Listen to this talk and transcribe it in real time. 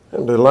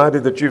I'm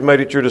delighted that you've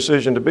made it your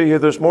decision to be here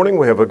this morning.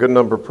 We have a good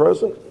number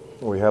present.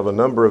 We have a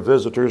number of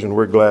visitors, and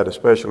we're glad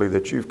especially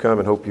that you've come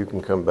and hope you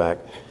can come back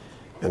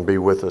and be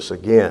with us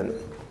again.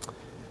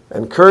 I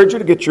encourage you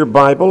to get your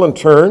Bible and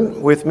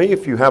turn with me,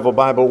 if you have a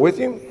Bible with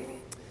you.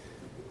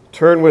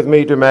 Turn with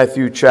me to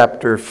Matthew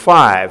chapter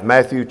 5.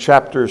 Matthew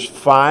chapters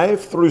 5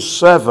 through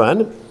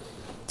 7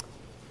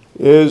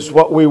 is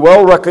what we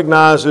well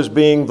recognize as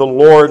being the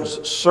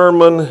Lord's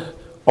Sermon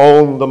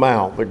on the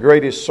Mount, the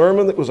greatest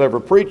sermon that was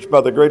ever preached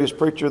by the greatest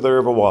preacher there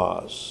ever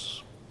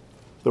was.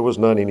 There was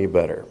none any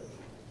better.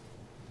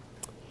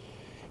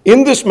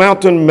 In this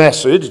mountain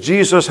message,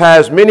 Jesus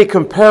has many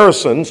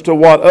comparisons to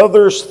what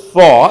others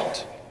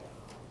thought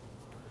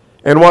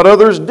and what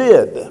others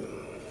did,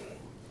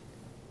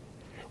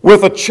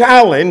 with a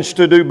challenge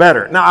to do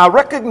better. Now, I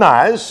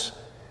recognize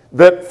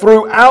that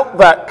throughout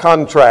that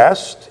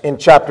contrast, in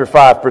chapter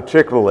 5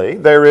 particularly,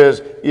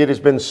 it has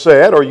been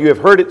said, or you have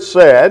heard it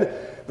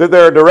said, that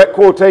there are direct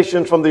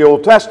quotations from the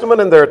Old Testament,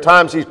 and there are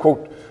times he's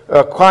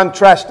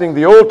contrasting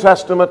the Old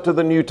Testament to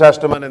the New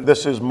Testament, and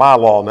this is my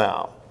law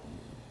now.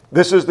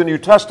 This is the New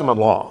Testament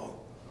law.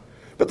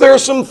 But there are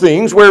some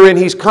things wherein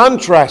he's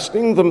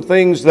contrasting some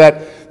things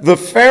that the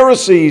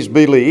Pharisees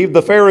believed,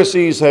 the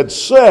Pharisees had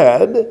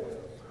said,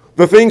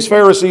 the things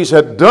Pharisees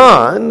had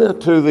done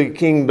to the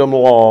kingdom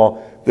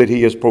law that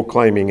he is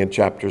proclaiming in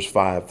chapters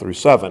 5 through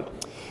 7.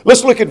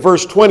 Let's look at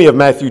verse 20 of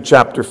Matthew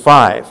chapter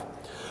 5.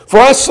 For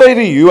I say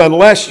to you,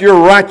 unless your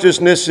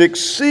righteousness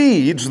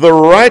exceeds the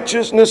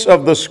righteousness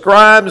of the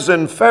scribes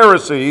and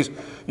Pharisees,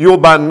 you'll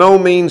by no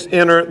means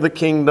enter the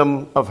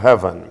kingdom of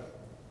heaven.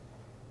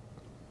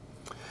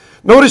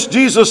 Notice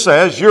Jesus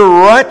says your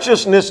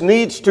righteousness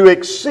needs to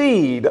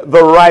exceed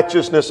the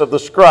righteousness of the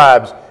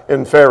scribes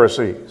and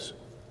Pharisees.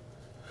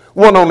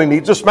 One only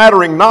needs a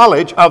smattering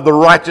knowledge of the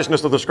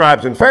righteousness of the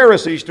scribes and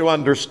Pharisees to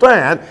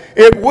understand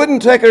it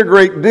wouldn't take a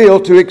great deal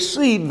to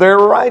exceed their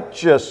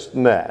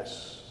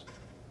righteousness.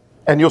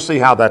 And you'll see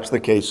how that's the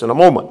case in a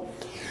moment.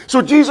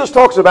 So Jesus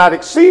talks about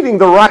exceeding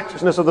the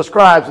righteousness of the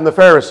scribes and the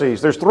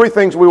Pharisees. There's three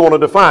things we want to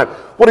define.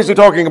 What is he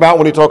talking about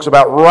when he talks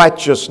about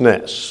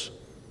righteousness?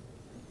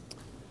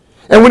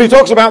 And when he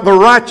talks about the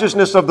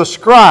righteousness of the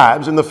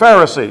scribes and the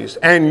Pharisees,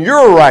 and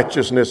your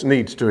righteousness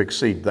needs to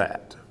exceed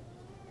that.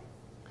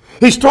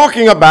 He's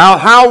talking about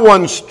how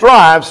one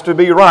strives to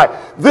be right.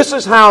 This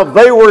is how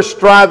they were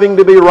striving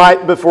to be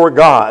right before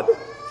God.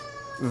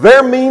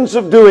 Their means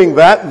of doing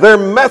that, their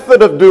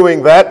method of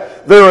doing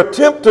that, their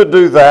attempt to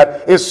do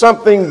that is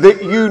something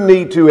that you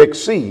need to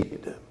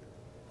exceed.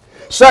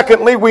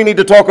 Secondly, we need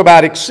to talk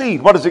about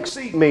exceed. What does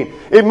exceed mean?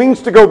 It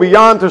means to go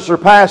beyond, to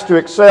surpass, to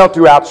excel,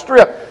 to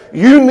outstrip.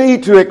 You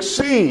need to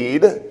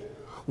exceed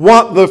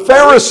what the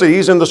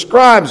Pharisees and the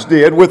scribes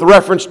did with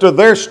reference to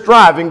their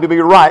striving to be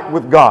right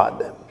with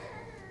God.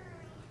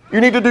 You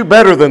need to do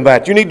better than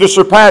that. You need to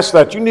surpass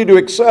that. You need to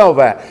excel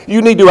that.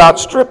 You need to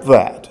outstrip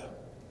that.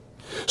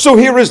 So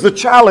here is the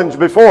challenge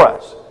before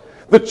us.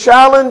 The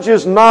challenge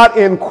is not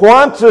in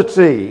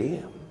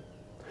quantity,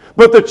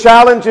 but the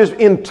challenge is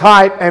in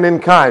type and in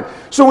kind.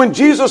 So when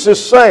Jesus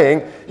is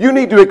saying you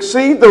need to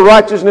exceed the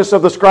righteousness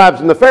of the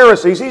scribes and the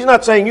Pharisees, he's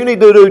not saying you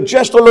need to do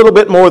just a little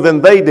bit more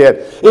than they did.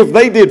 If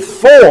they did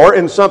 4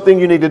 in something,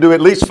 you need to do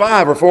at least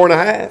 5 or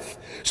 4.5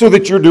 so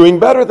that you're doing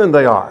better than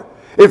they are.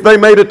 If they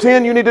made a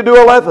 10, you need to do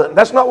 11.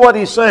 That's not what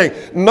he's saying.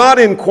 Not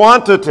in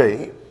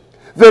quantity,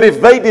 that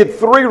if they did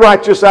 3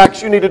 righteous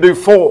acts, you need to do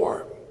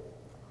 4.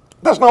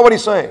 That's not what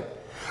he's saying.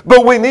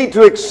 But we need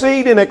to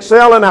exceed and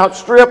excel and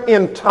outstrip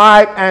in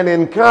type and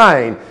in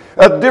kind.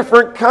 A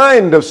different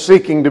kind of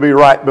seeking to be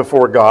right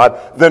before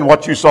God than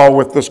what you saw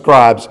with the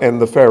scribes and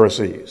the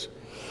Pharisees.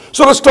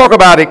 So let's talk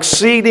about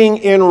exceeding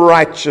in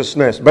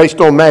righteousness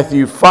based on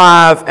Matthew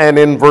 5 and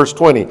in verse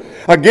 20.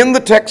 Again, the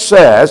text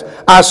says,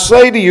 I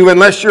say to you,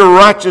 unless your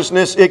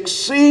righteousness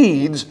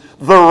exceeds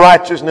the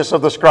righteousness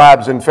of the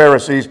scribes and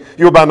Pharisees,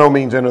 you'll by no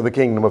means enter the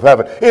kingdom of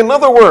heaven. In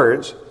other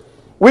words,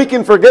 we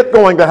can forget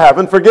going to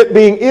heaven, forget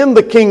being in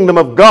the kingdom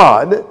of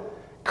God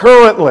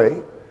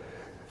currently,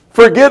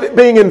 forget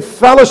being in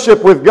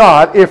fellowship with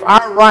God if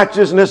our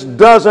righteousness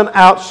doesn't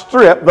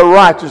outstrip the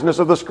righteousness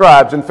of the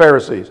scribes and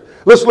Pharisees.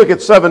 Let's look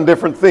at 7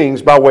 different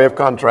things by way of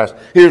contrast.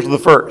 Here's the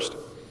first.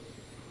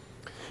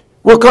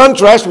 We'll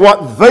contrast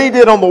what they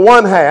did on the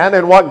one hand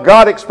and what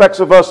God expects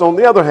of us on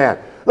the other hand.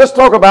 Let's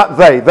talk about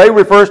they. They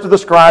refers to the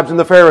scribes and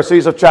the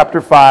Pharisees of chapter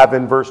 5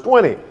 and verse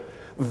 20.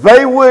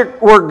 They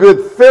were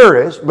good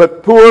theorists,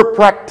 but poor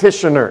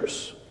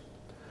practitioners.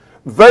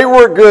 They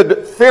were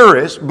good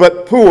theorists,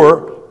 but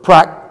poor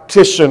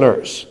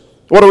practitioners.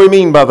 What do we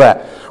mean by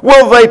that?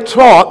 Well, they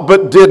taught,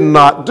 but did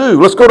not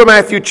do. Let's go to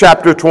Matthew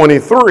chapter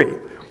 23.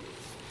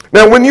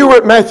 Now, when you were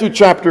at Matthew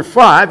chapter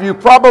 5, you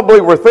probably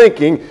were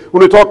thinking,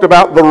 when we talked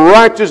about the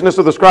righteousness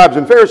of the scribes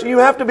and Pharisees, you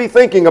have to be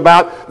thinking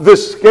about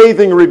this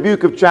scathing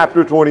rebuke of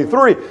chapter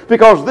 23,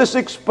 because this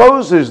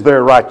exposes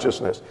their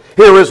righteousness.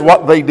 Here is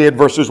what they did,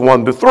 verses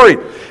 1 to 3.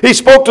 He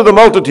spoke to the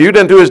multitude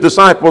and to his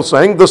disciples,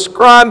 saying, the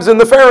scribes and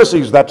the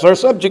Pharisees, that's our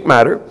subject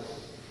matter,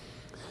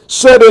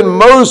 sit in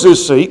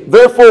Moses' seat.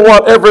 Therefore,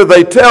 whatever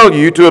they tell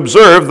you to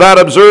observe, that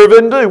observe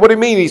and do. What do you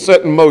mean he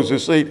sat in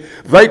Moses' seat?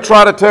 They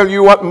try to tell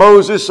you what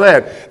Moses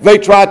said. They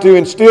try to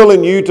instill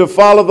in you to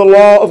follow the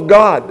law of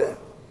God.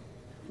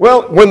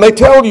 Well, when they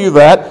tell you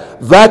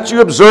that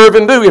you observe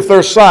and do, if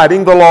they're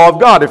citing the law of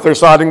God, if they're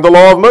citing the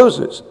law of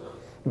Moses.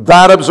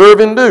 That observe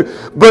and do.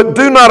 But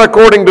do not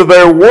according to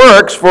their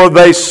works, for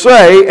they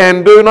say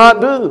and do not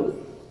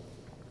do.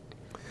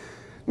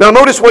 Now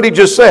notice what he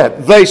just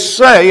said. They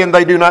say and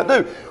they do not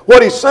do.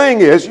 What he's saying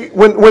is,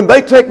 when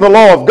they take the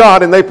law of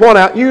God and they point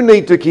out you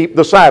need to keep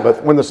the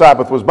Sabbath, when the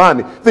Sabbath was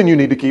binding, then you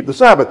need to keep the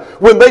Sabbath.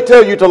 When they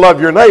tell you to love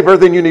your neighbor,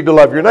 then you need to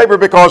love your neighbor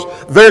because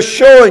they're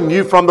showing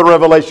you from the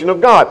revelation of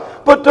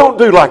God. But don't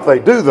do like they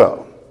do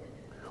though.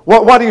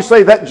 Why do you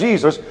say that,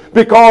 Jesus?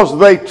 Because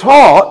they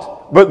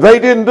taught, but they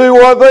didn't do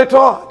what they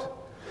taught.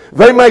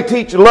 They may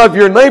teach love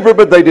your neighbor,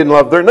 but they didn't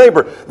love their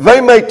neighbor.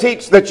 They may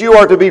teach that you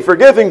are to be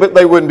forgiving, but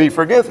they wouldn't be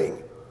forgiving.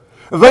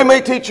 They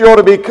may teach you ought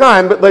to be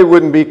kind, but they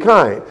wouldn't be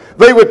kind.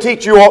 They would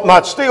teach you ought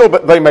not steal,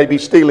 but they may be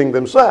stealing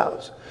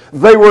themselves.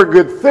 They were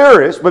good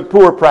theorists, but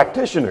poor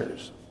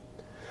practitioners.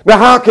 Now,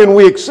 how can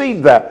we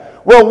exceed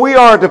that? Well, we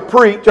are to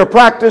preach or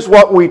practice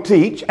what we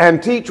teach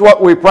and teach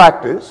what we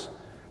practice,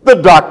 the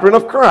doctrine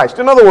of Christ.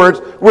 In other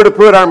words, we're to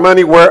put our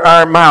money where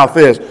our mouth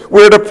is.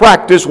 We're to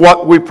practice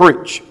what we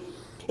preach.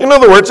 In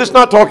other words, it's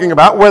not talking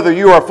about whether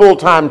you are a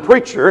full-time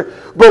preacher,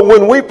 but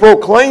when we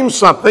proclaim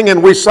something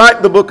and we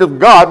cite the book of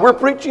God, we're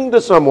preaching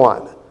to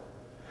someone.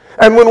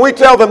 And when we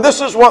tell them this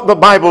is what the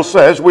Bible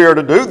says we are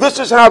to do, this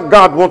is how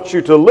God wants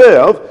you to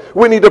live,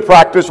 we need to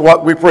practice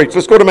what we preach.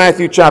 Let's go to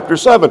Matthew chapter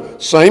 7.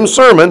 Same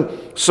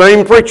sermon,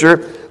 same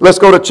preacher. Let's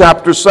go to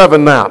chapter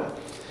 7 now.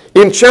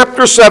 In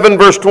chapter 7,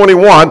 verse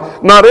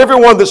 21, not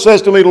everyone that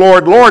says to me,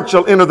 Lord, Lord,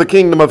 shall enter the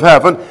kingdom of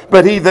heaven,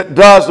 but he that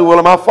does the will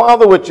of my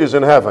Father which is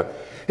in heaven.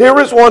 Here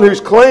is one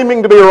who's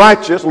claiming to be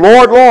righteous.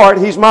 Lord, Lord,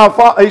 he's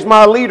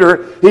my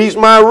leader, he's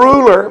my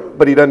ruler,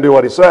 but he doesn't do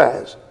what he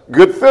says.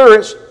 Good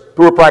theorist,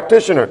 poor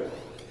practitioner.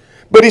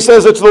 But he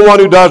says it's the one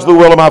who does the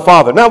will of my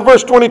Father. Now,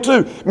 verse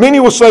 22, many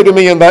will say to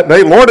me in that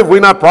day, Lord, have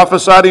we not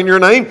prophesied in your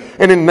name,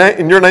 and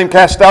in your name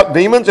cast out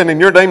demons, and in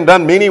your name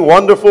done many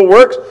wonderful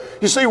works?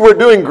 You see, we're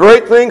doing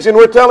great things, and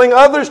we're telling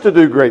others to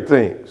do great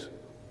things.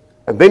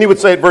 And then he would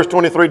say at verse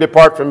 23,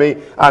 depart from me,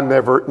 I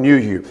never knew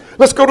you.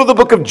 Let's go to the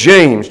book of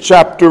James,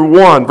 chapter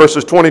 1,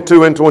 verses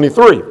 22 and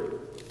 23.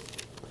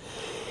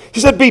 He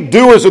said, be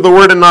doers of the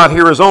word and not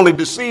hearers only,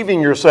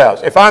 deceiving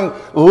yourselves. If I'm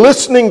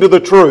listening to the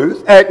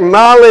truth,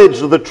 acknowledge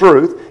the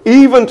truth,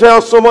 even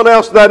tell someone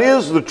else that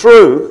is the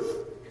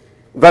truth,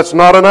 that's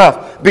not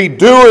enough. Be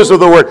doers of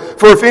the word.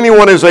 For if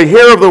anyone is a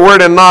hearer of the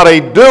word and not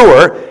a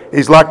doer,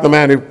 he's like the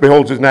man who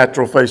beholds his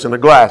natural face in a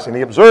glass, and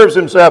he observes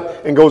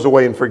himself and goes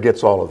away and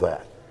forgets all of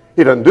that.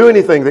 He doesn't do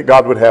anything that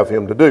God would have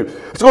him to do.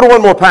 Let's go to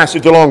one more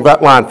passage along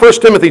that line. 1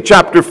 Timothy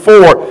chapter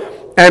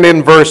 4 and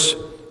in verse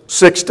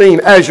 16.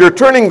 As you're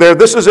turning there,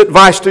 this is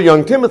advice to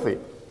young Timothy.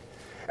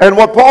 And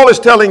what Paul is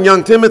telling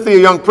young Timothy, a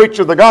young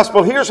preacher of the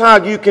gospel, here's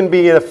how you can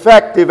be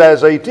effective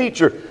as a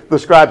teacher. The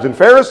scribes and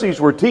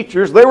Pharisees were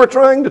teachers. They were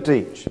trying to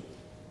teach.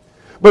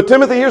 But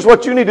Timothy, here's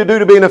what you need to do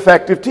to be an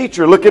effective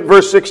teacher. Look at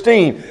verse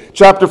 16.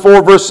 Chapter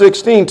 4, verse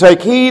 16.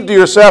 Take heed to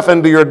yourself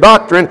and to your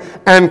doctrine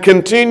and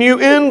continue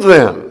in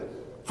them.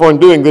 For in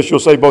doing this, you'll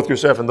save both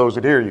yourself and those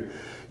that hear you.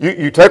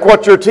 You take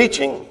what you're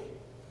teaching,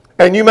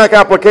 and you make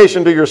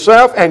application to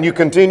yourself, and you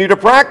continue to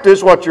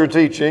practice what you're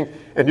teaching,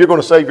 and you're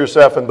going to save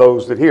yourself and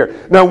those that hear.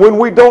 Now, when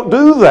we don't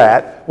do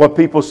that, what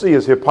people see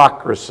is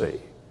hypocrisy.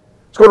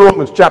 Let's go to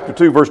Romans chapter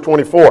 2, verse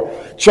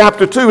 24.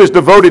 Chapter 2 is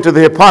devoted to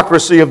the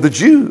hypocrisy of the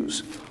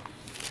Jews.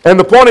 And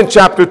the point in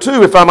chapter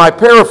 2, if I might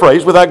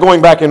paraphrase, without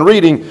going back and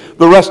reading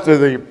the rest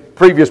of the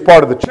previous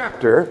part of the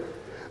chapter,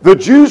 the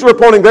Jews were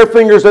pointing their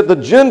fingers at the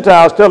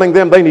Gentiles, telling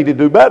them they need to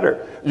do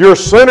better. You're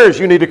sinners,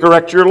 you need to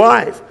correct your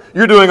life.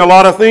 You're doing a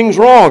lot of things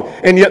wrong.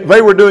 And yet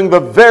they were doing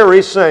the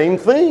very same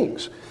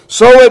things.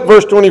 So at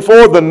verse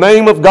 24, the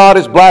name of God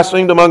is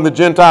blasphemed among the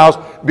Gentiles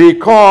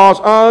because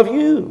of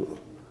you.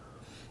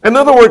 In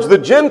other words, the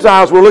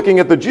Gentiles were looking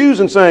at the Jews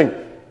and saying,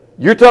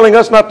 you're telling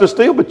us not to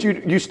steal, but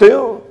you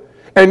steal.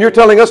 And you're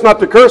telling us not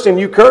to curse, and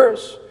you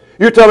curse.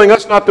 You're telling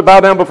us not to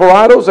bow down before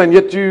idols, and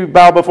yet you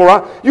bow before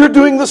idols. You're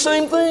doing the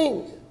same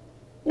thing.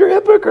 You're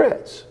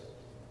hypocrites.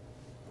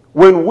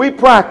 When we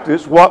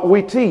practice what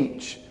we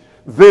teach,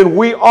 then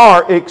we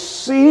are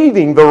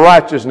exceeding the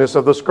righteousness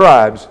of the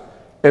scribes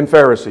and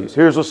Pharisees.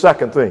 Here's the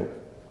second thing.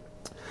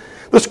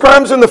 The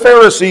scribes and the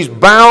Pharisees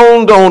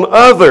bound on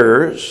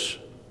others,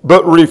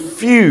 but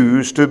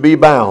refused to be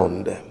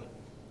bound.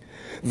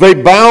 They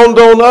bound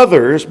on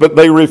others, but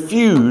they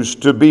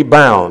refused to be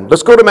bound.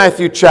 Let's go to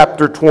Matthew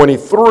chapter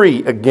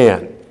 23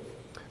 again.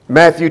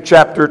 Matthew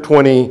chapter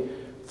 23.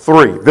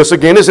 This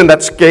again is in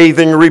that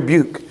scathing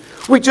rebuke.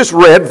 We just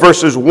read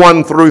verses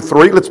 1 through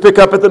 3. Let's pick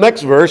up at the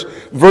next verse,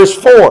 verse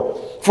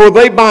 4. For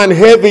they bind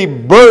heavy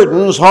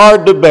burdens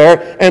hard to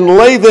bear and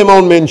lay them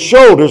on men's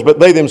shoulders, but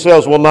they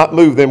themselves will not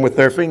move them with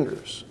their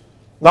fingers.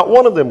 Not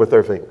one of them with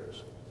their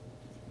fingers.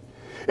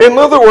 In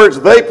other words,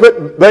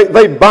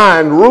 they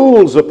bind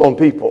rules upon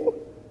people.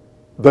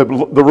 The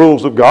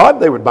rules of God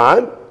they would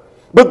bind,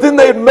 but then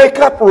they'd make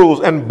up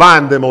rules and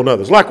bind them on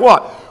others. Like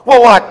what?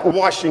 Well, like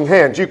washing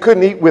hands. You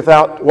couldn't eat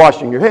without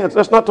washing your hands.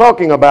 That's not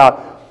talking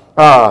about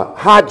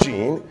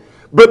hygiene,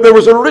 but there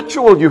was a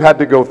ritual you had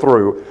to go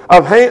through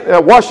of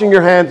washing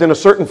your hands in a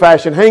certain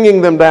fashion,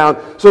 hanging them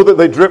down so that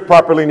they drip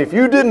properly. And if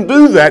you didn't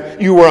do that,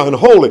 you were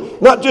unholy.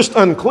 Not just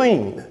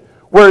unclean,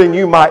 wherein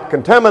you might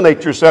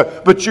contaminate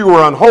yourself, but you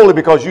were unholy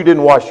because you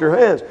didn't wash your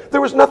hands.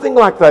 There was nothing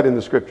like that in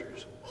the Scriptures.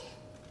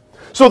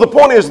 So the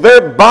point is,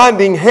 they're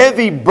binding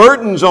heavy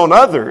burdens on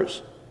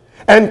others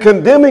and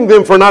condemning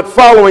them for not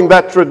following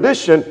that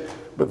tradition,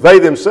 but they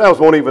themselves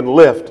won't even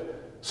lift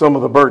some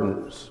of the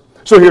burdens.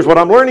 So here's what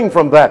I'm learning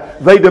from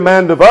that. They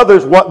demand of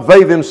others what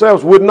they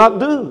themselves would not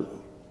do.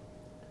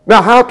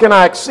 Now, how can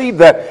I exceed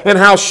that? And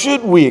how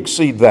should we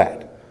exceed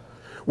that?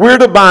 We're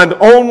to bind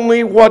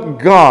only what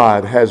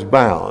God has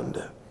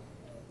bound.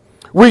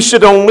 We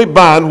should only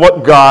bind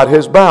what God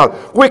has bound.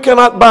 We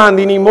cannot bind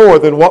any more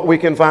than what we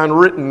can find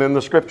written in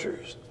the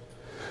Scriptures.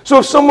 So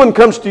if someone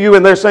comes to you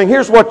and they're saying,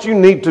 here's what you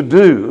need to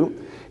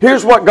do,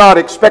 here's what God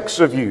expects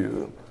of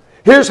you,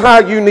 here's how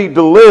you need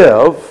to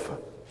live,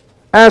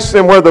 ask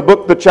them where the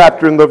book, the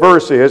chapter, and the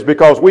verse is,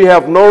 because we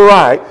have no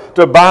right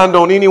to bind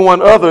on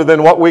anyone other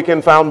than what we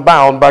can find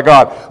bound by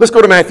God. Let's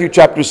go to Matthew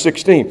chapter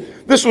 16.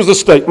 This was a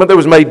statement that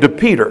was made to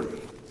Peter.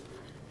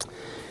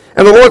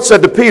 And the Lord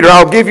said to Peter,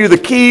 I'll give you the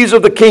keys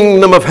of the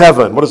kingdom of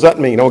heaven. What does that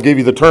mean? I'll give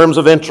you the terms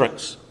of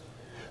entrance.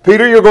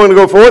 Peter, you're going to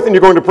go forth and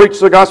you're going to preach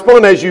the gospel.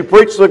 And as you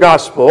preach the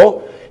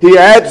gospel, he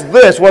adds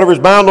this, whatever is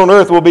bound on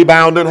earth will be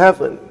bound in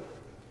heaven.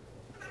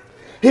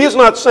 He is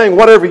not saying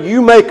whatever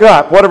you make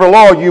up, whatever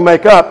law you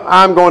make up,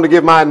 I'm going to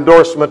give my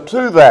endorsement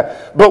to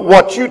that. But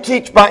what you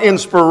teach by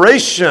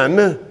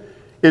inspiration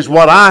is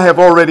what I have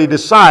already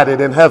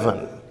decided in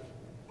heaven.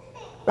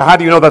 Now, how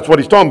do you know that's what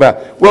he's talking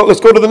about? Well, let's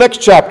go to the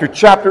next chapter,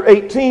 chapter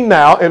 18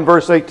 now, in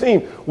verse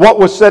 18. What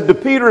was said to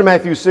Peter in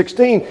Matthew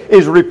 16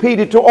 is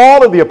repeated to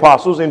all of the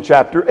apostles in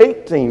chapter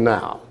 18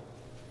 now.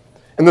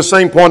 And the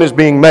same point is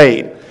being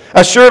made.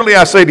 Assuredly,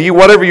 I say to you,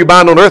 whatever you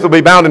bind on earth will be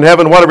bound in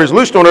heaven, whatever is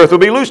loosed on earth will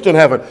be loosed in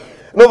heaven.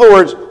 In other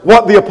words,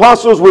 what the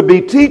apostles would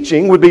be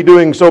teaching would be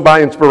doing so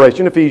by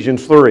inspiration,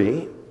 Ephesians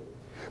 3.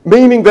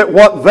 Meaning that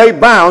what they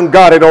bound,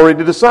 God had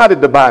already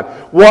decided to bind.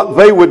 What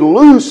they would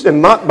loose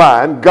and not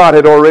bind, God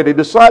had already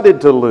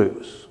decided to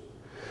loose.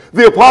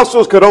 The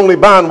apostles could only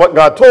bind what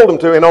God told them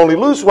to and only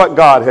loose what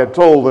God had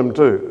told them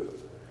to.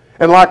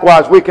 And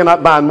likewise, we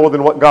cannot bind more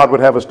than what God would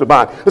have us to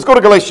bind. Let's go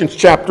to Galatians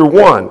chapter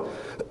 1.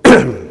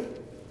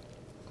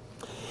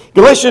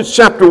 Galatians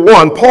chapter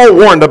 1, Paul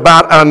warned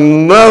about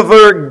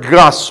another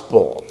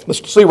gospel.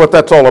 Let's see what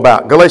that's all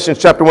about. Galatians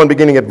chapter 1,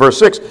 beginning at verse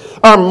 6.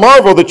 I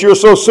marvel that you are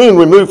so soon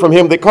removed from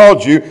him that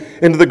called you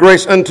into the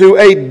grace unto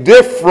a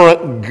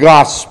different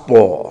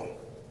gospel.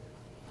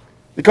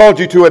 He called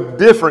you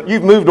to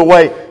you've moved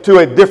away to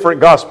a different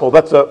gospel.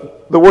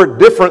 The word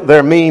different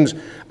there means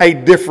a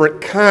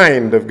different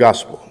kind of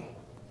gospel,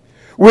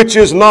 which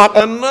is not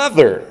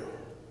another.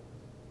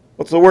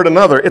 What's the word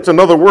another? It's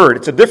another word.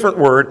 It's a different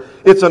word.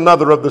 It's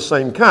another of the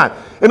same kind.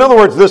 In other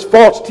words, this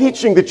false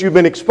teaching that you've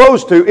been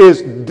exposed to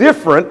is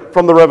different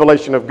from the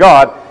revelation of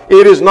God.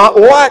 It is not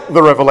like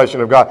the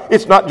revelation of God.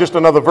 It's not just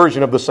another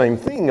version of the same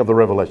thing of the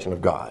revelation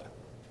of God.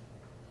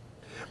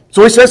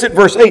 So he says at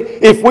verse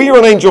 8, if we or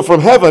an angel from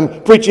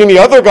heaven preach any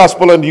other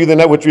gospel unto you than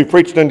that which we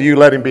preached unto you,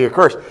 let him be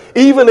accursed.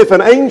 Even if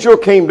an angel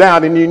came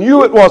down and you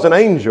knew it was an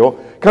angel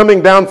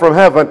coming down from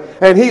heaven,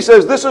 and he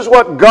says, this is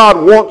what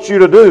God wants you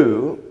to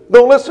do,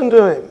 don't listen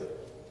to him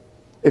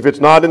if it's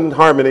not in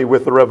harmony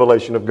with the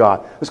revelation of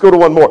God. Let's go to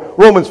one more.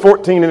 Romans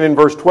 14 and in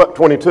verse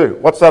 22.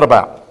 What's that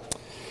about?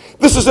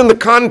 This is in the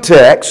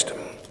context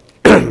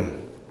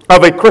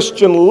of a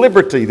Christian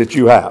liberty that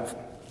you have.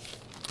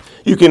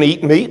 You can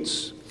eat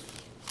meats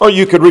or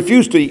you could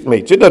refuse to eat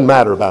meats. It doesn't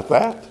matter about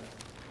that.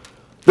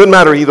 Doesn't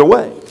matter either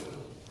way.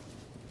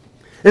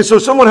 And so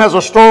someone has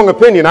a strong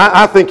opinion.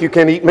 I think you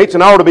can eat meats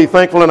and I ought to be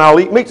thankful and I'll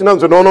eat meats. And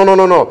others say,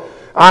 no.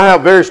 I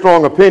have a very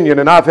strong opinion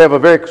and I have a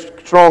very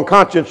strong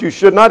conscience. You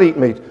should not eat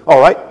meat. All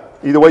right.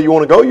 Either way you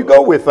want to go, you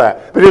go with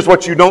that. But here's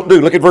what you don't do.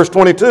 Look at verse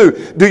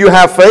 22. Do you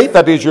have faith?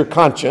 That is your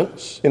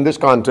conscience in this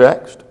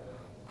context.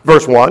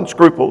 Verse 1,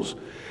 scruples.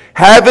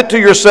 Have it to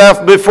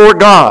yourself before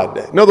God.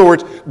 In other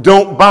words,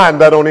 don't bind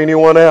that on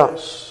anyone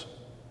else.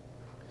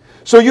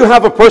 So you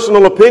have a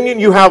personal opinion.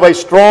 You have a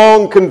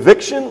strong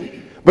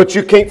conviction, but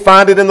you can't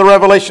find it in the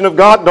revelation of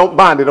God. Don't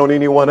bind it on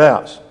anyone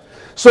else.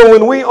 So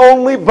when we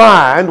only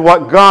bind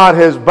what God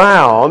has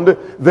bound,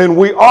 then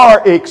we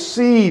are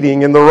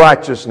exceeding in the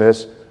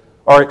righteousness,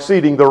 or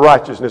exceeding the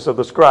righteousness of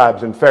the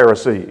scribes and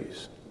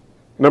Pharisees.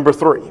 Number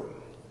 3.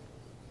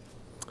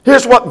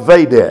 Here's what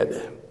they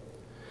did.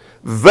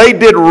 They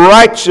did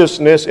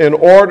righteousness in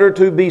order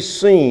to be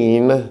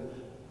seen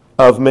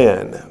of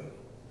men.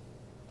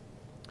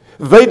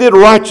 They did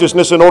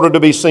righteousness in order to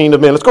be seen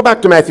of men. Let's go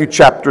back to Matthew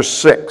chapter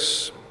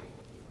 6.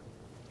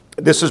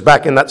 This is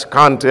back in that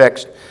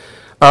context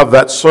of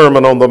that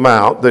Sermon on the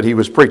Mount that he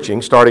was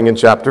preaching, starting in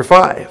chapter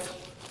 5.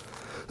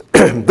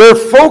 Their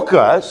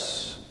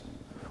focus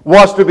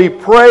was to be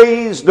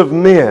praised of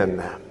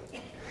men.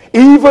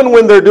 Even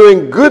when they're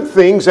doing good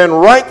things and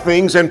right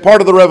things and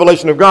part of the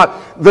revelation of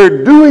God,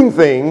 they're doing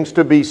things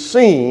to be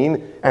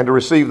seen and to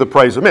receive the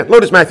praise of men.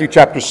 Notice Matthew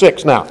chapter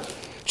 6 now.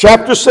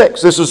 Chapter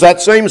 6, this is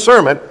that same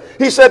sermon.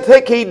 He said,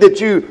 take heed that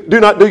you do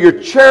not do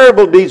your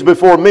charitable deeds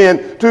before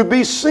men to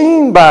be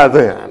seen by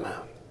them.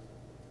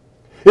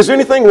 Is there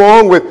anything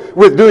wrong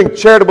with doing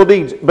charitable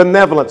deeds,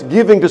 benevolence,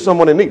 giving to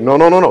someone in need? No.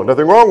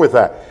 Nothing wrong with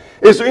that.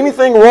 Is there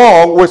anything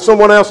wrong with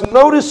someone else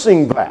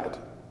noticing that?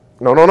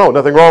 No.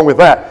 Nothing wrong with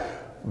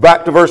that.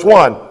 Back to verse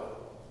 1.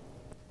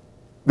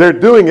 They're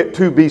doing it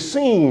to be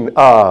seen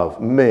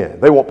of men.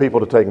 They want people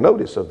to take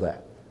notice of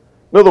that.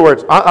 In other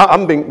words,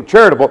 I'm being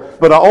charitable,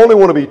 but I only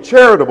want to be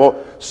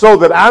charitable so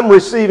that I'm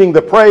receiving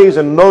the praise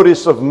and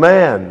notice of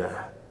man.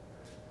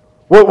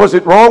 What was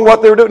it wrong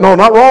what they were doing? No,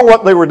 not wrong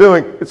what they were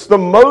doing. It's the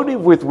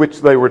motive with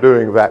which they were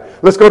doing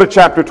that. Let's go to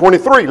chapter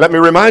 23. Let me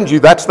remind you,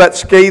 that's that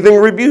scathing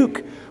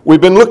rebuke. We've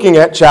been looking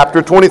at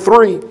chapter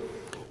 23,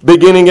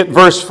 beginning at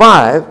verse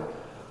 5.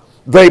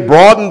 They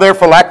broadened their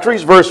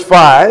phylacteries, verse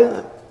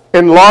 5,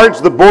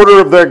 enlarged the border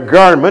of their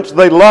garments.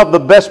 They loved the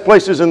best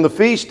places in the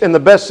feast and the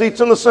best seats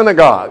in the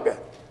synagogue.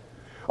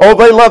 Oh,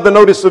 they loved the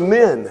notice of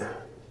men.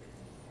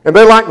 And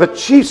they like the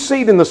chief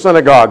seat in the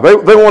synagogue. They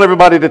want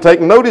everybody to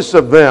take notice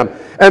of them.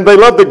 And they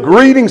love the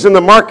greetings in the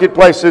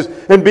marketplaces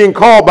and being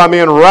called by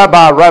men,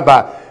 Rabbi,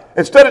 Rabbi.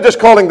 Instead of just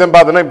calling them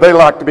by the name, they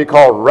like to be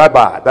called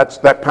Rabbi.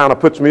 That kind of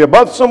puts me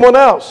above someone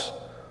else.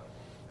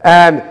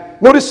 And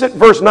notice it,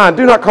 verse 9,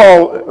 do not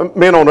call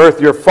men on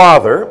earth your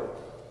father.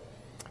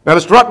 Now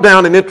let's drop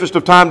down in interest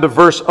of time to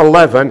verse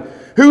 11.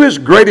 Who is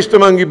greatest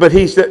among you but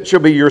he that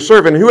shall be your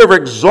servant? Whoever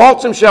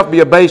exalts himself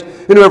be abased,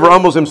 and whoever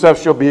humbles himself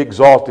shall be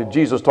exalted.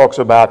 Jesus talks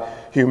about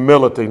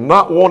humility,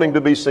 not wanting to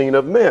be seen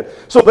of men.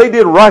 So they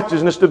did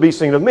righteousness to be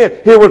seen of men.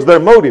 Here was their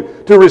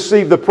motive, to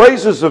receive the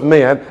praises of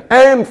men,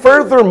 and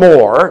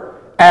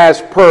furthermore,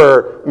 as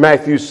per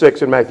Matthew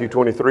 6 and Matthew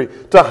 23,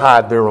 to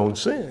hide their own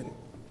sin.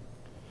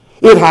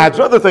 It hides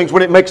other things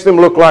when it makes them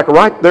look like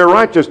they're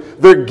righteous.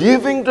 They're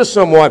giving to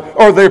someone,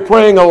 or they're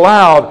praying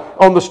aloud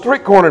on the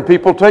street corner, and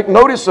people take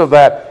notice of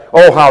that.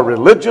 Oh, how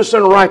religious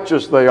and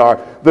righteous they are.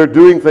 They're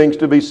doing things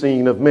to be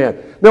seen of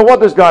men. Now, what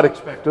does God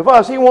expect of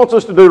us? He wants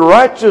us to do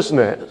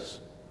righteousness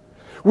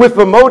with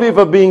the motive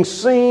of being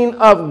seen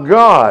of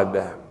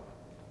God.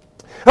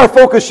 Our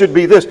focus should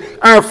be this.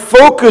 Our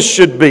focus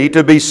should be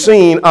to be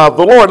seen of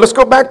the Lord. Let's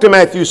go back to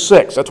Matthew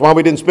 6. That's why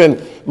we didn't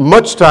spend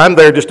much time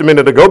there just a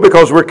minute ago,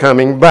 because we're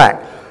coming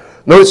back.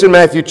 Notice in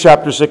Matthew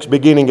chapter 6,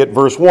 beginning at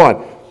verse 1.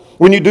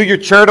 When you do your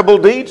charitable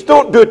deeds,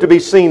 don't do it to be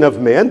seen of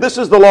men. This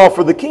is the law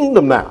for the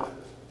kingdom now.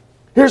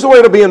 Here's the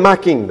way to be in my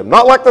kingdom.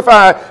 Not like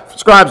the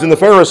scribes and the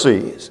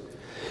Pharisees.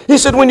 He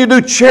said, when you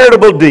do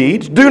charitable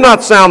deeds, do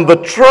not sound the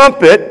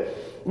trumpet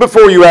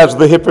before you as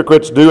the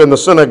hypocrites do in the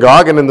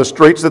synagogue and in the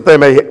streets, that they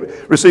may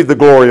receive the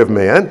glory of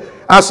men.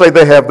 I say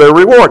they have their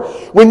reward.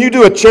 When you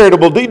do a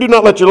charitable deed, do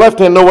not let your left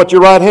hand know what your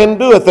right hand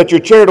doeth, that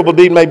your charitable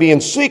deed may be in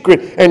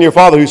secret, and your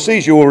Father who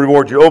sees you will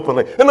reward you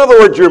openly. In other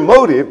words, your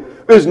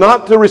motive is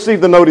not to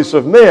receive the notice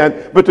of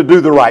men, but to do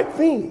the right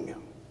thing.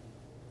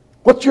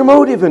 What's your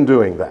motive in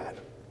doing that?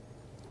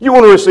 You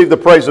want to receive the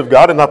praise of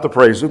God and not the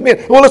praise of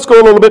men. Well, let's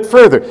go a little bit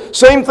further.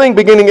 Same thing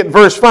beginning at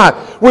verse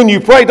 5. When you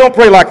pray, don't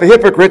pray like the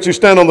hypocrites who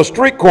stand on the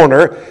street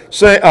corner,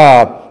 say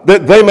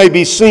that they may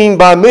be seen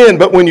by men,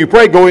 but when you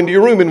pray, go into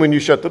your room and when you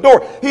shut the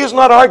door. He is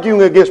not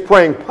arguing against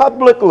praying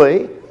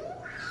publicly,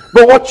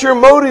 but what's your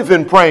motive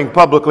in praying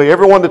publicly?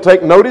 Everyone to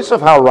take notice of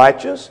how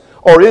righteous?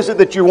 Or is it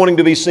that you're wanting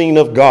to be seen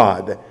of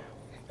God? And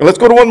let's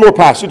go to one more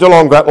passage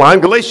along that line.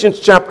 Galatians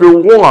chapter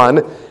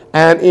 1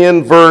 and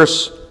in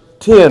verse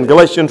 10.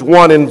 Galatians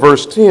 1 in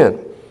verse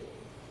 10.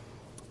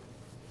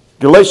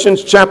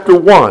 Galatians chapter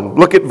 1.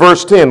 Look at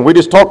verse 10. We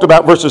just talked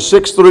about verses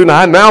 6 through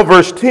 9. Now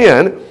verse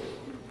 10.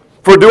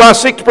 For do I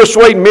seek to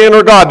persuade men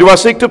or God? Do I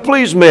seek to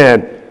please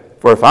men?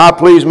 For if I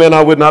please men,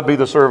 I would not be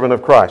the servant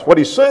of Christ. What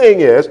he's saying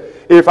is,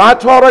 if I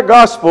taught a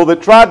gospel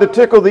that tried to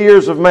tickle the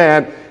ears of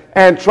man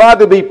and tried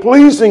to be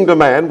pleasing to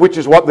man, which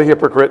is what the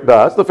hypocrite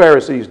does, the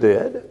Pharisees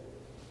did,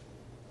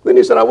 then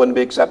he said I wouldn't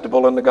be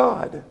acceptable unto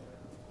God.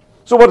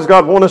 So what does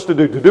God want us to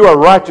do? To do our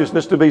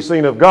righteousness to be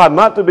seen of God,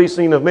 not to be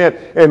seen of men.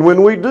 And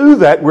when we do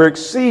that, we're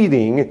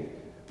exceeding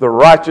the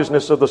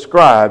righteousness of the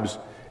scribes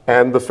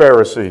and the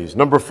Pharisees.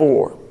 Number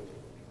 4.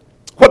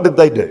 What did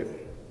they do?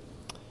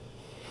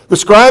 The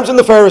scribes and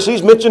the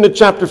Pharisees, mentioned in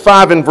chapter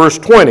 5 and verse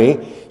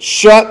 20,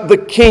 shut the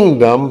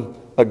kingdom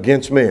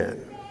against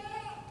men.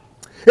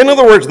 In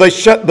other words, they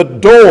shut the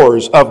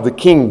doors of the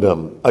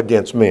kingdom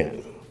against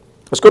men.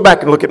 Let's go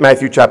back and look at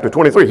Matthew chapter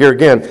 23. Here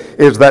again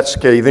is that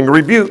scathing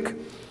rebuke.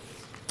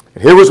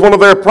 Here was one of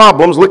their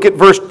problems. Look at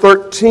verse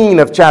 13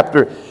 of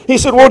chapter. He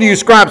said, woe to you,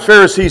 scribes,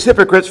 Pharisees,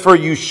 hypocrites, for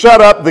you shut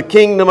up the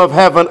kingdom of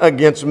heaven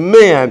against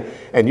men,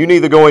 and you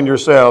neither go in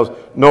yourselves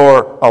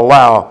nor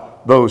allow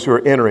those who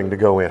are entering to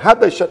go in.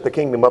 How'd they shut the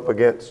kingdom up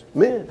against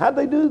men? How'd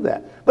they do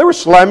that? They were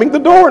slamming the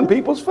door in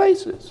people's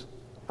faces.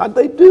 How'd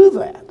they do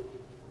that?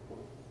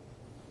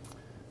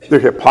 Their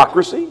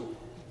hypocrisy,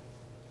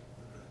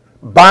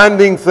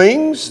 binding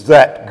things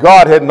that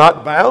God had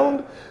not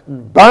bound,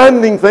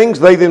 binding things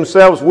they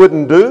themselves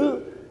wouldn't do.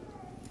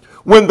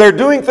 When they're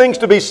doing things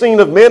to be seen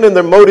of men and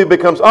their motive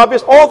becomes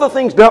obvious, all the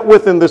things dealt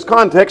with in this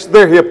context,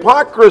 their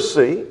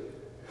hypocrisy,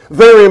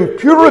 their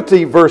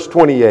impurity, verse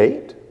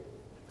 28,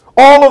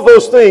 all of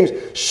those things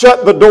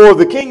shut the door of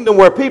the kingdom,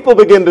 where people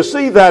begin to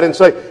see that and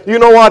say, you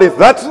know what, if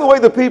that's the way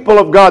the people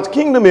of God's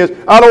kingdom is,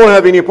 I don't want to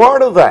have any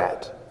part of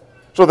that.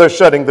 So they're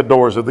shutting the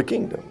doors of the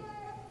kingdom.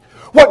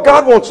 What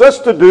God wants us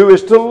to do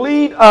is to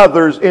lead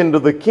others into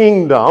the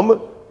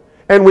kingdom,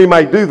 and we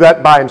might do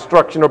that by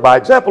instruction or by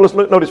example. Let's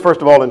notice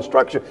first of all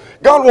instruction.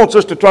 God wants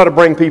us to try to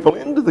bring people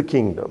into the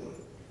kingdom.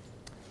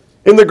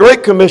 In the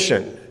Great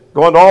Commission,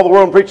 go into all the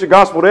world and preach the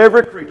gospel to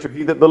every creature.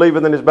 He that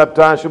believeth and is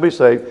baptized shall be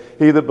saved.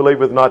 He that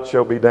believeth not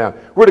shall be damned.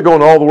 We're to go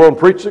into all the world and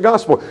preach the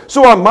gospel.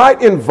 So I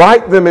might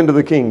invite them into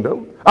the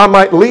kingdom. I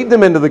might lead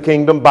them into the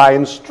kingdom by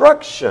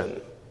instruction.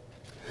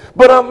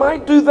 But I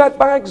might do that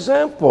by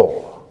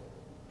example.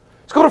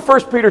 Let's go to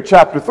 1 Peter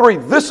chapter 3.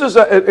 This is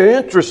an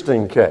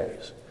interesting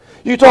case.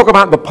 You talk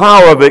about the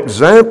power of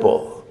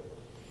example.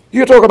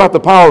 You talk about the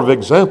power of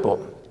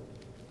example.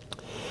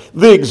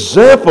 The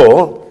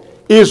example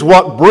is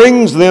what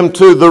brings them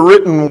to the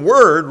written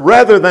word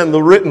rather than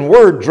the written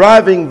word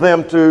driving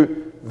them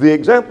to the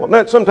example. Now,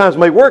 it sometimes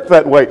may work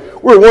that way,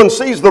 where one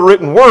sees the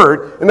written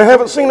word and they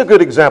haven't seen a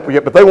good example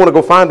yet, but they want to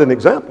go find an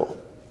example.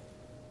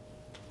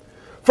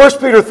 1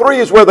 Peter 3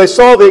 is where they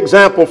saw the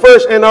example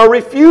first and are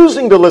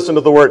refusing to listen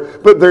to the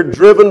word, but they're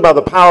driven by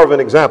the power of an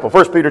example.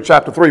 1 Peter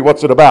chapter 3,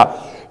 what's it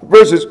about?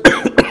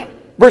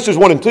 Verses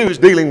 1 and 2 is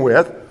dealing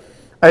with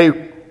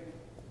a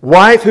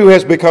wife who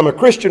has become a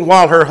Christian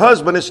while her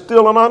husband is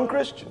still a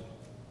non-Christian.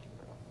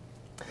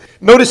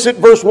 Notice it,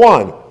 verse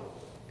 1,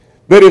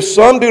 that if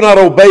some do not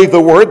obey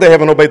the word, they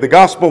haven't obeyed the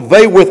gospel,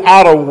 they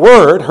without a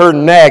word, her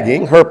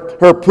nagging,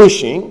 her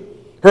pushing,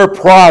 her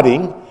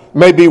prodding,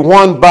 may be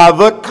won by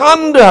the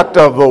conduct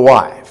of the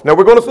wife. Now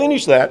we're going to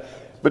finish that,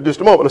 but just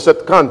a moment, let's set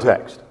the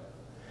context.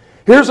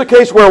 Here's a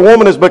case where a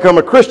woman has become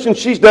a Christian,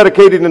 she's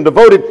dedicated and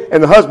devoted,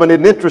 and the husband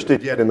isn't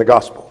interested yet in the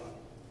gospel.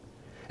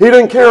 He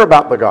doesn't care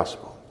about the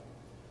gospel.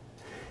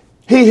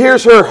 He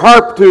hears her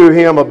harp to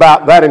him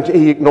about that and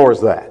he ignores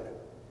that.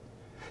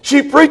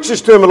 She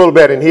preaches to him a little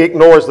bit and he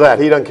ignores that.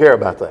 He doesn't care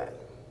about that.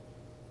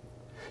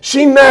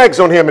 She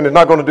nags on him and it's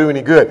not going to do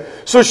any good.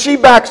 So she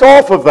backs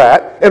off of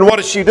that, and what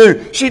does she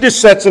do? She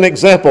just sets an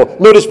example.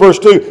 Notice verse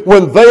 2,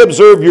 when they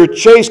observe your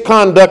chaste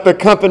conduct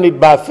accompanied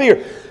by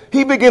fear.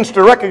 He begins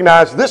to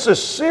recognize this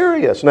is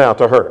serious now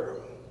to her.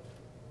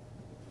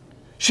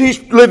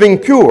 She's living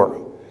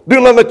pure. Do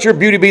not let your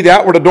beauty be the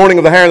outward adorning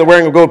of the hair and the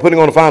wearing of gold, putting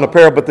on a fine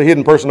apparel, but the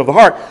hidden person of the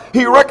heart.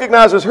 He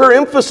recognizes her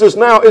emphasis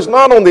now is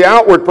not on the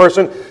outward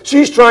person.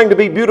 She's trying to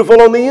be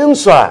beautiful on the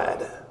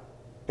inside.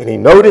 And he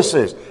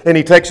notices, and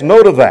he takes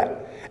note of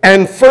that.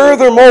 And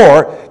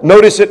furthermore,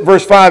 notice it,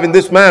 verse 5, in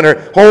this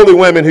manner, holy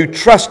women who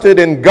trusted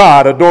in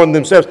God adorned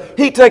themselves.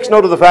 He takes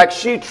note of the fact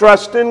she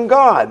trusts in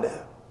God.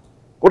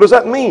 What does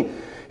that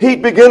mean? He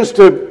begins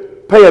to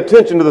pay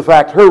attention to the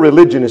fact her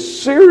religion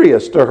is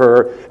serious to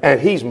her, and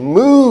he's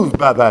moved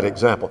by that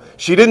example.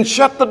 She didn't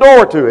shut the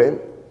door to him.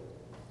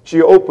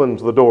 She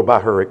opens the door by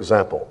her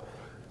example.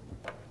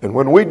 And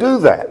when we do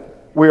that,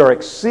 we are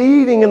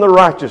exceeding in the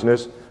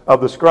righteousness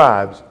of the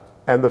scribes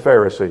and the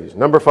Pharisees.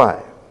 Number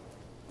 5.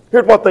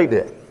 Here's what they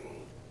did.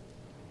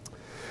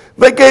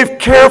 They gave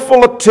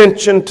careful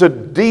attention to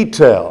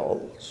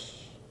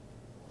details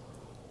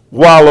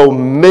while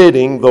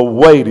omitting the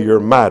weightier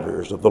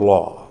matters of the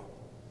law.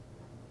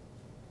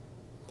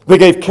 They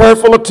gave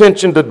careful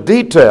attention to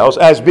details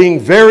as being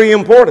very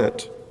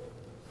important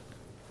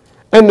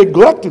and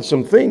neglected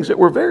some things that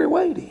were very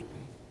weighty.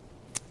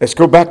 Let's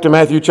go back to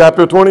Matthew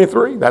chapter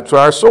 23. That's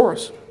our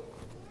source.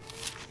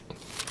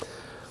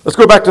 Let's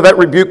go back to that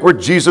rebuke where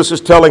Jesus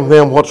is telling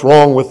them what's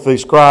wrong with the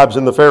scribes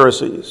and the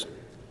Pharisees.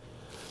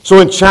 So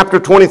in chapter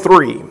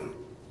 23,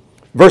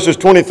 verses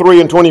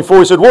 23 and 24,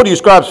 he said, "Woe to you,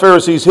 scribes,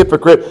 Pharisees,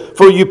 hypocrite,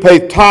 for you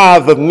pay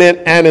tithe of mint,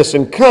 anise,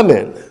 and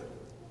cumin." There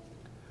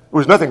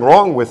was nothing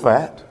wrong with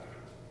that.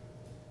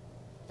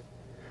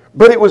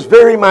 But it was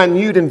very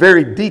minute and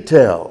very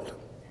detailed.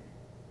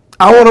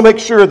 I want to make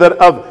sure that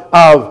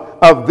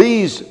of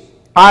these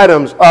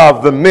items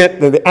of the mint,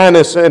 the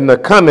anise, and the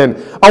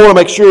cumin, I want to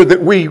make sure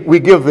that we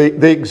give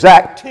the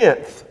exact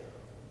tenth.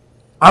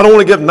 I don't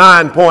want to give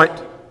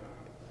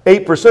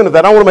 9.8% of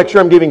that. I want to make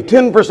sure I'm giving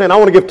 10%. I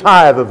want to give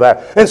tithe of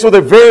that. And so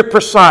they're very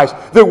precise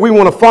that we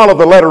want to follow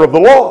the letter of the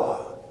law.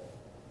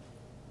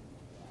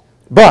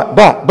 But,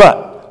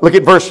 look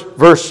at verse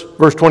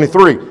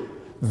 23.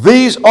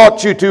 These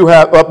ought you to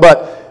have,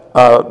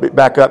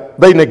 back up.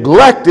 They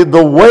neglected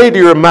the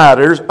weightier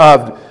matters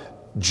of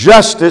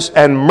justice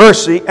and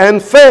mercy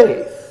and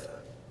faith.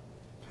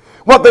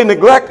 What they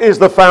neglect is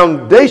the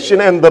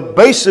foundation and the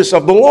basis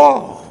of the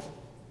law.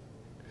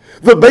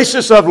 The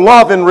basis of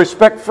love and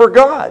respect for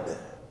God.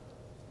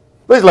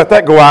 Please let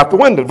that go out the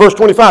window. Verse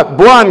 25,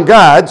 blind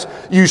guides,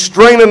 you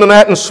strain in the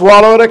gnat and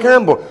swallow at a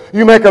camel.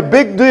 You make a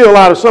big deal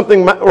out of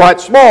something right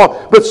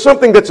small, but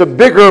something that's a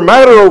bigger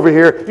matter over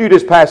here, you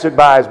just pass it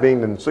by as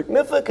being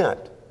insignificant.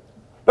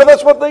 But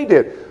that's what they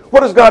did. What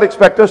does God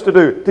expect us to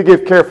do? To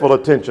give careful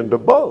attention to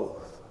both.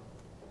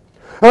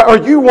 Are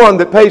you one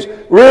that pays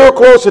real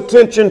close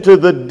attention to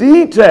the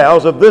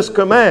details of this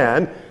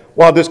command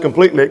while just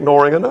completely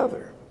ignoring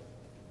another?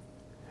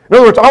 In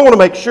other words, I want to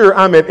make sure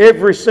I'm at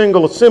every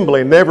single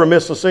assembly, never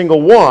miss a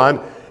single one,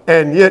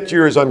 and yet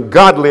you're as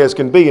ungodly as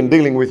can be in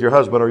dealing with your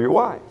husband or your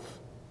wife.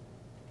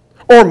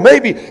 Or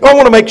maybe I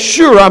want to make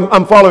sure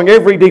I'm following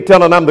every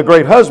detail and I'm the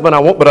great husband I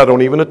want, but I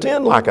don't even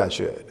attend like I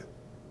should.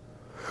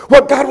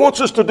 What God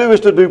wants us to do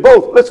is to do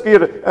both. Let's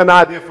get an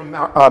idea from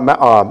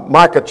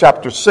Micah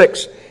chapter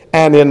 6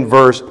 and in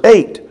verse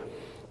 8.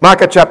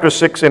 Micah chapter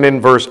 6 and in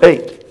verse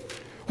 8.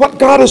 What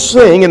God is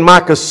saying in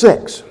Micah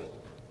 6.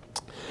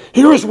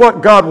 Here is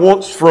what God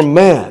wants from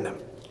man.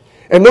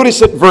 And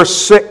notice at verse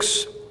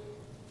 6,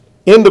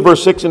 into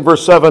verse 6 and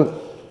verse 7.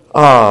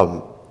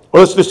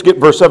 Let's just get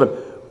verse 7.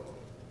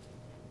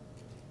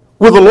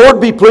 Will the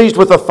Lord be pleased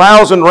with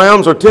 1,000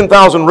 rams or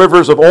 10,000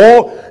 rivers of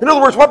oil? In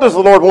other words, what does the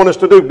Lord want us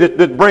to do?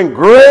 Did bring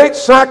great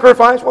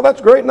sacrifice? Well, that's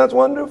great and that's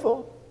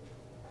wonderful.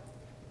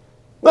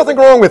 Nothing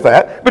wrong with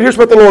that. But here's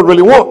what the Lord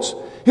really wants.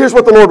 Here's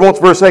what the Lord wants,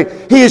 verse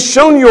 8. He has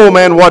shown you, O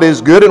man, what is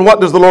good, and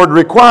what does the Lord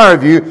require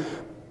of you?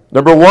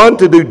 Number 1,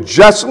 to do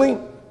justly.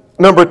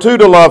 Number 2,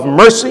 to love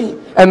mercy.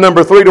 And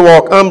number 3, to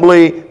walk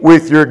humbly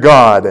with your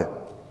God.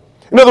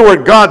 In other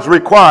words, God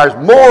requires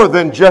more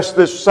than just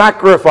this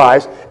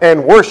sacrifice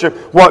and worship.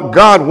 What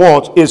God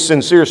wants is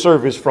sincere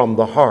service from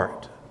the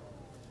heart.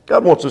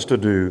 God wants us to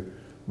do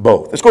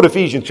both. Let's go to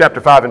Ephesians chapter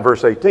 5 and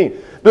verse 18.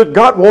 Does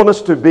God want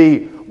us to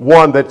be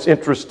one that's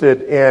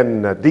interested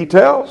in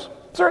details?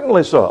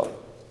 Certainly so.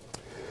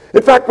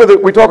 In fact,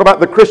 when we talk about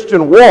the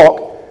Christian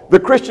walk, the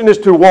Christian is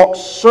to walk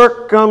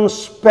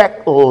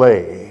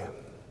circumspectly.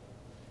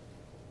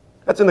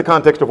 That's in the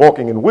context of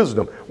walking in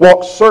wisdom.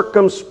 Walk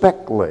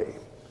circumspectly.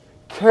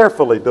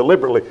 Carefully,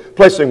 deliberately,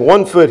 placing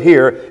one foot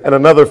here and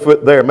another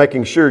foot there,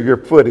 making sure your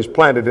foot is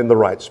planted in the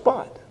right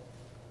spot.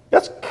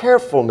 That's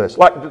carefulness,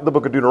 like the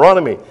book of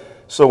Deuteronomy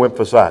so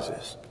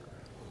emphasizes.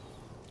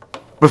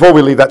 Before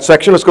we leave that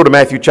section, let's go to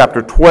Matthew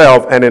chapter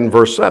 12 and in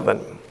verse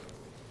 7.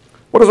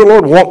 What does the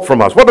Lord want from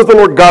us? What does the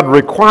Lord God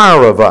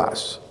require of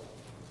us?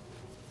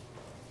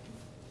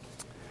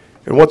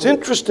 And what's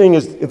interesting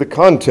is the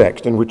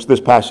context in which this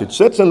passage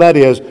sits, and that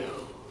is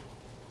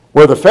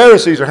where the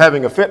Pharisees are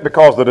having a fit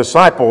because the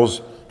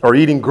disciples are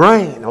eating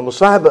grain on the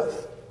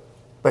Sabbath.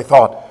 They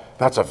thought,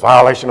 that's a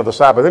violation of the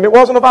Sabbath. And it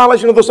wasn't a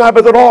violation of the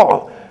Sabbath at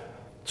all.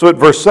 So at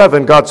verse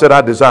 7, God said,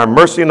 I desire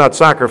mercy and not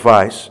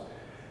sacrifice,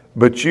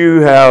 but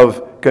you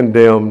have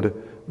condemned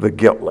the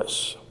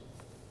guiltless.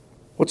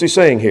 What's he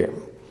saying here?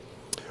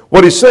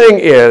 What he's saying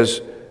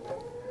is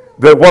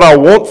that what I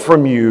want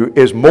from you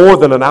is more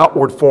than an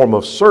outward form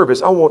of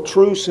service. I want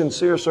true,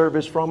 sincere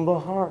service from the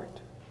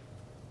heart.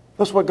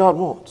 That's what God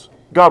wants.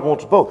 God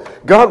wants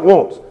both. God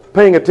wants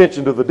paying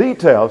attention to the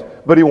details,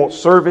 but he wants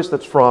service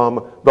that's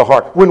from the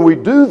heart. When we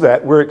do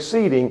that, we're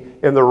exceeding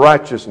in the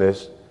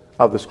righteousness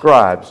of the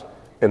scribes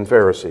and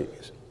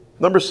Pharisees.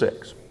 Number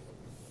 6.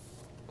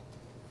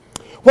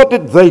 What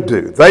did they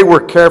do? They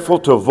were careful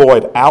to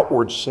avoid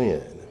outward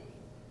sin,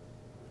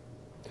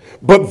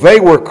 but they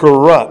were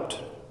corrupt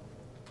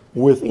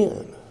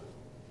within.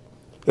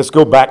 Let's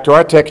go back to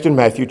our text in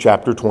Matthew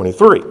chapter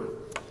 23.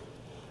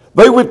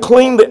 They would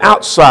clean the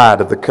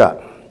outside of the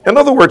cup. In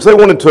other words, they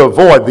wanted to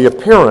avoid the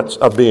appearance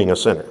of being a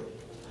sinner.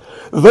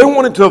 They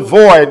wanted to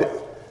avoid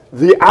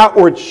the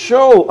outward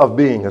show of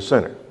being a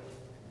sinner.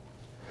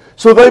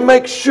 So they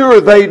make sure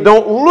they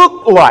don't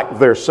look like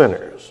they're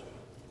sinners.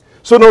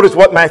 So notice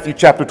what Matthew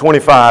chapter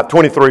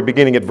 23,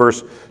 beginning at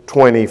verse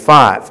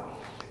 25.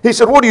 He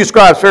said, what do you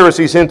scribes,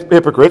 Pharisees,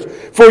 hypocrites?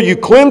 For you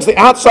cleanse the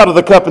outside of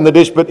the cup and the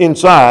dish, but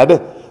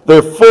inside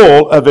they're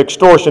full of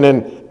extortion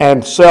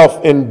and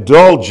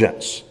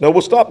self-indulgence. Now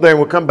we'll stop there and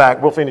we'll come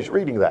back. We'll finish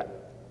reading that.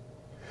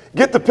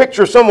 Get the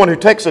picture of someone who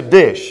takes a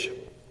dish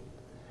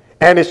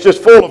and it's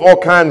just full of all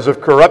kinds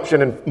of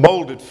corruption and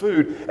molded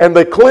food, and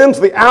they cleanse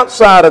the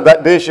outside of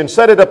that dish and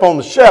set it up on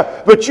the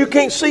shelf, but you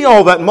can't see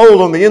all that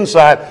mold on the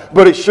inside,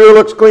 but it sure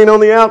looks clean on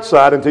the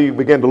outside until you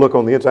begin to look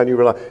on the inside and you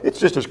realize it's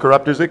just as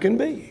corrupt as it can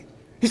be.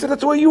 He said,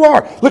 that's the way you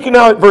are. Looking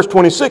now at verse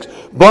 26,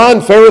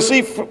 blind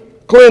Pharisee,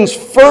 cleanse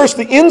first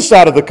the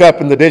inside of the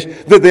cup and the dish,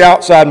 that the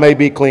outside may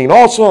be clean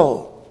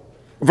also.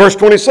 Verse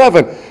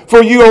 27,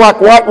 for you are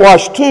like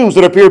whitewashed tombs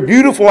that appear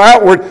beautiful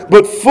outward,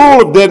 but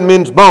full of dead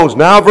men's bones.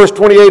 Now verse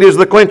 28 is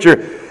the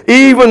clincher.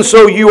 Even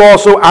so you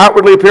also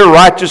outwardly appear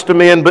righteous to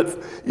men, but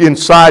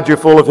inside you're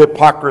full of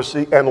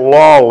hypocrisy and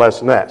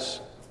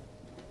lawlessness.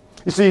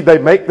 You see, they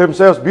make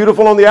themselves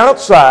beautiful on the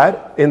outside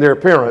in their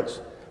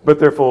appearance, but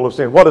they're full of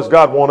sin. What does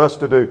God want us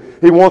to do?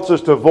 He wants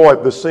us to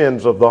avoid the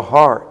sins of the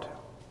heart.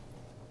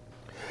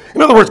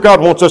 In other words,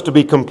 God wants us to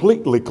be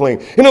completely clean.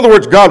 In other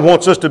words, God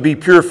wants us to be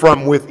pure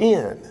from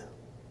within.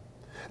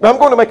 Now I'm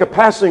going to make a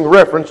passing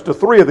reference to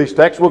three of these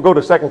texts. We'll go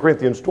to 2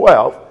 Corinthians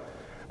 12,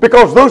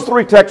 because those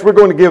three texts we're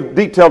going to give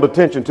detailed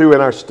attention to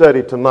in our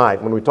study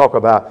tonight when we talk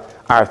about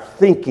our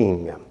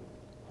thinking.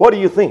 What do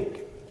you think?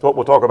 That's what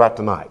we'll talk about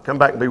tonight. Come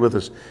back and be with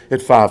us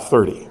at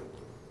 5:30.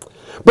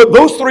 But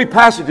those three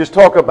passages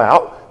talk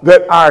about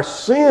that our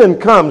sin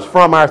comes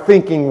from our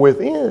thinking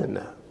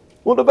within.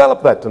 We'll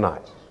develop that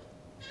tonight.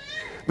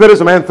 That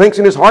as a man thinks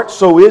in his heart,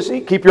 so is he.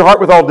 Keep your heart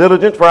with all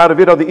diligence, for out of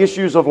it are the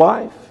issues of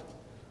life.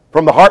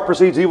 From the heart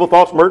proceeds evil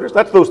thoughts, murders.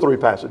 That's those three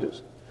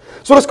passages.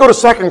 So let's go to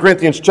 2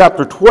 Corinthians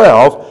chapter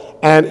 12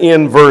 and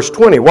in verse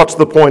 20. What's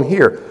the point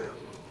here?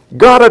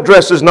 God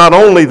addresses not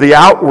only the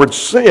outward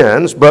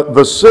sins, but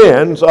the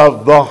sins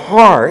of the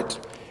heart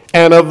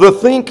and of the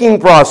thinking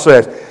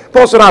process.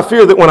 Paul said, I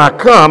fear that when I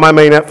come, I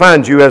may not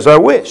find you as I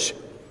wish.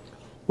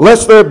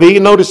 Lest there be,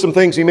 notice some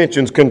things he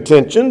mentions,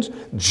 contentions,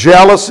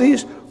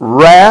 jealousies,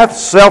 wrath,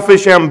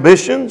 selfish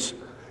ambitions,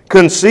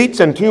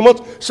 conceits, and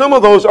tumults. Some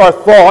of those are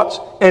thoughts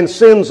and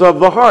sins of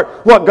the heart.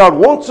 What God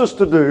wants us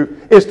to do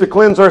is to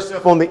cleanse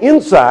ourselves on the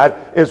inside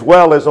as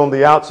well as on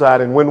the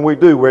outside. And when we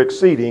do, we're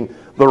exceeding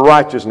the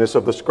righteousness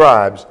of the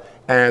scribes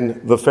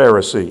and the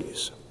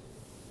Pharisees.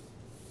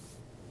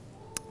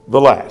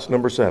 The last,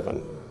 number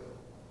 7.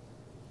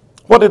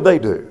 What did they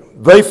do?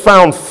 They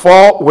found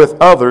fault with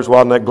others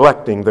while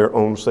neglecting their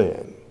own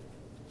sin.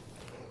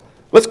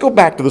 Let's go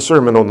back to the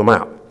Sermon on the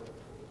Mount.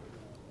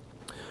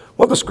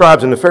 What the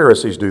scribes and the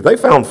Pharisees do, they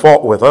found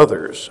fault with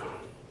others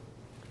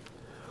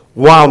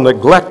while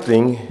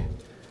neglecting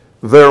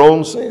their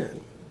own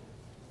sin.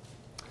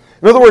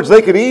 In other words,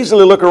 they could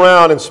easily look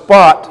around and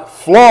spot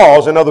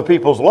flaws in other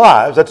people's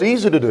lives. That's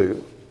easy to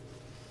do.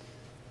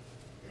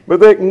 But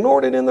they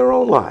ignored it in their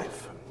own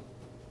life.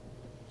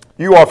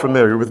 You are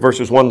familiar with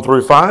verses 1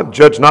 through 5.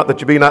 Judge not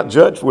that you be not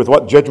judged. With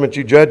what judgment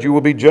you judge, you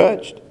will be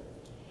judged.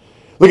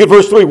 Look at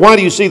verse 3. Why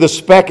do you see the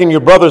speck in your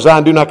brother's eye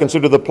and do not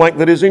consider the plank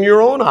that is in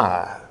your own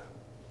eye?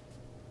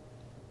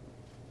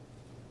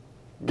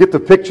 Get the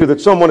picture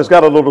that someone has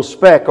got a little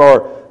speck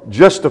or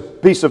just a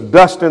piece of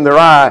dust in their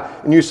eye,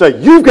 and you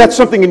say, you've got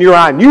something in your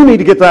eye and you need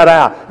to get that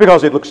out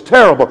because it looks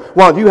terrible,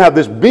 while you have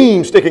this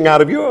beam sticking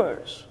out of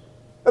yours.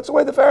 That's the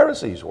way the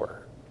Pharisees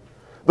were.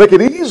 They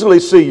could easily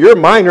see your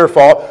minor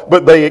fault,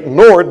 but they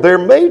ignored their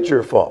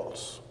major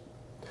faults.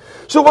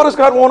 So what does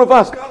God want of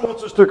us? God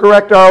wants us to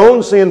correct our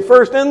own sin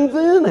first and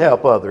then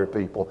help other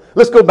people.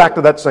 Let's go back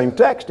to that same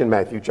text in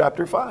Matthew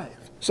chapter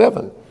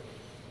 7.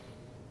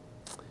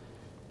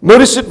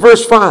 Notice at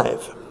verse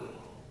 5.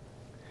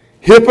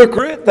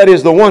 Hypocrite, that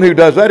is the one who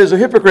does that, is a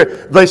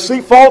hypocrite. They see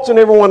faults in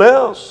everyone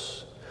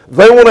else.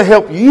 They want to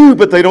help you,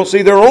 but they don't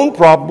see their own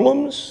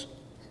problems.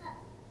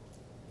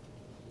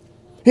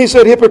 He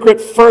said, hypocrite,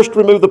 first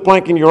remove the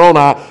plank in your own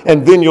eye,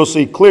 and then you'll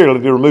see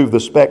clearly to remove the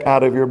speck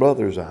out of your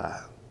brother's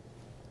eye.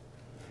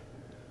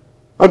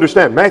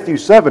 Understand, Matthew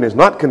 7 is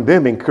not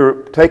condemning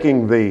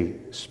taking the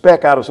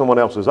speck out of someone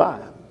else's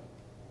eye.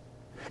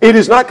 It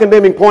is not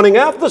condemning pointing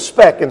out the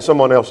speck in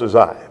someone else's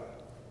eye.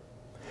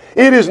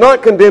 It is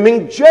not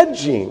condemning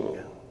judging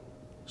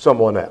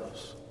someone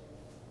else.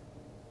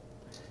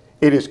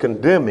 It is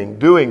condemning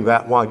doing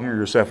that while you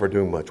yourself are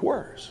doing much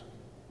worse.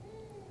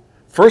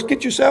 First,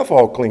 get yourself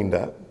all cleaned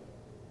up,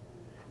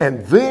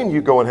 and then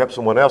you go and help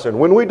someone else. And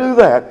when we do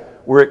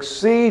that, we're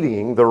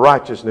exceeding the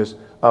righteousness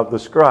of the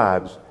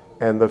scribes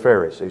and the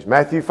Pharisees.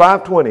 Matthew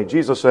 5:20,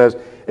 Jesus says,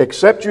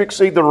 except you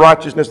exceed the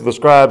righteousness of the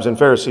scribes and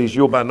Pharisees,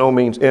 you'll by no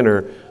means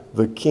enter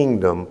the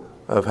kingdom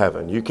of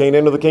heaven. You can't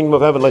enter the kingdom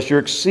of heaven unless you're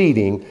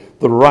exceeding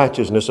the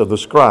righteousness of the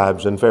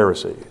scribes and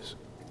Pharisees.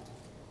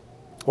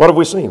 What have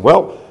we seen?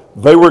 Well,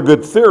 they were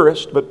good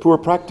theorists, but poor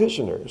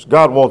practitioners.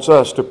 God wants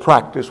us to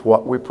practice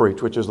what we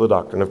preach, which is the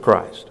doctrine of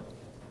Christ.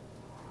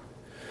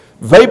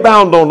 They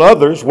bound on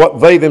others what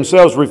they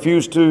themselves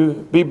refused to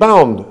be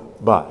bound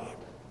by.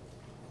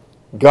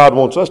 God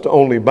wants us to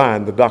only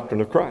bind the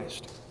doctrine of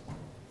Christ.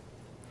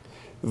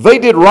 They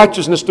did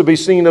righteousness to be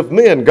seen of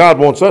men. God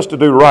wants us to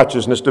do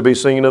righteousness to be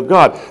seen of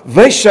God.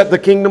 They shut the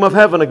kingdom of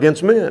heaven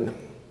against men.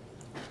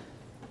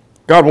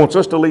 God wants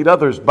us to lead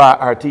others by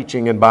our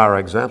teaching and by our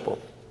example.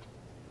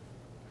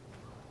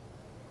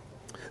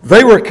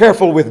 They were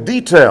careful with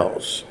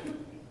details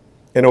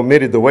and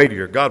omitted the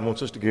weightier. God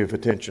wants us to give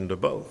attention to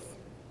both.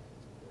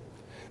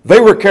 They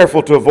were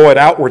careful to avoid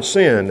outward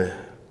sin.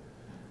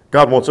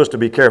 God wants us to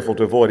be careful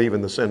to avoid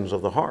even the sins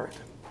of the heart.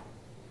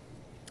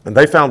 And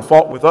they found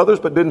fault with others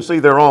but didn't see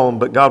their own,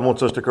 but God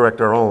wants us to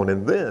correct our own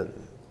and then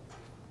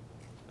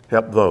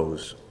help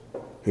those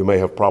who may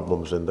have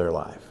problems in their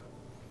life.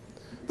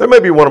 There may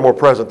be one or more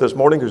present this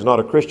morning who's not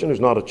a Christian, who's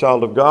not a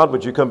child of God.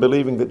 Would you come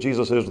believing that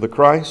Jesus is the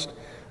Christ,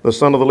 the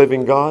Son of the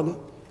living God?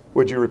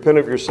 Would you repent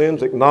of your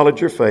sins,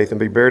 acknowledge your faith, and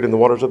be buried in the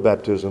waters of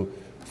baptism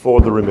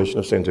for the remission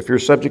of sins? If you're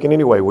subject in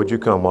any way, would you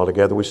come while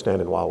together we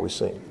stand and while we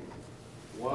sing?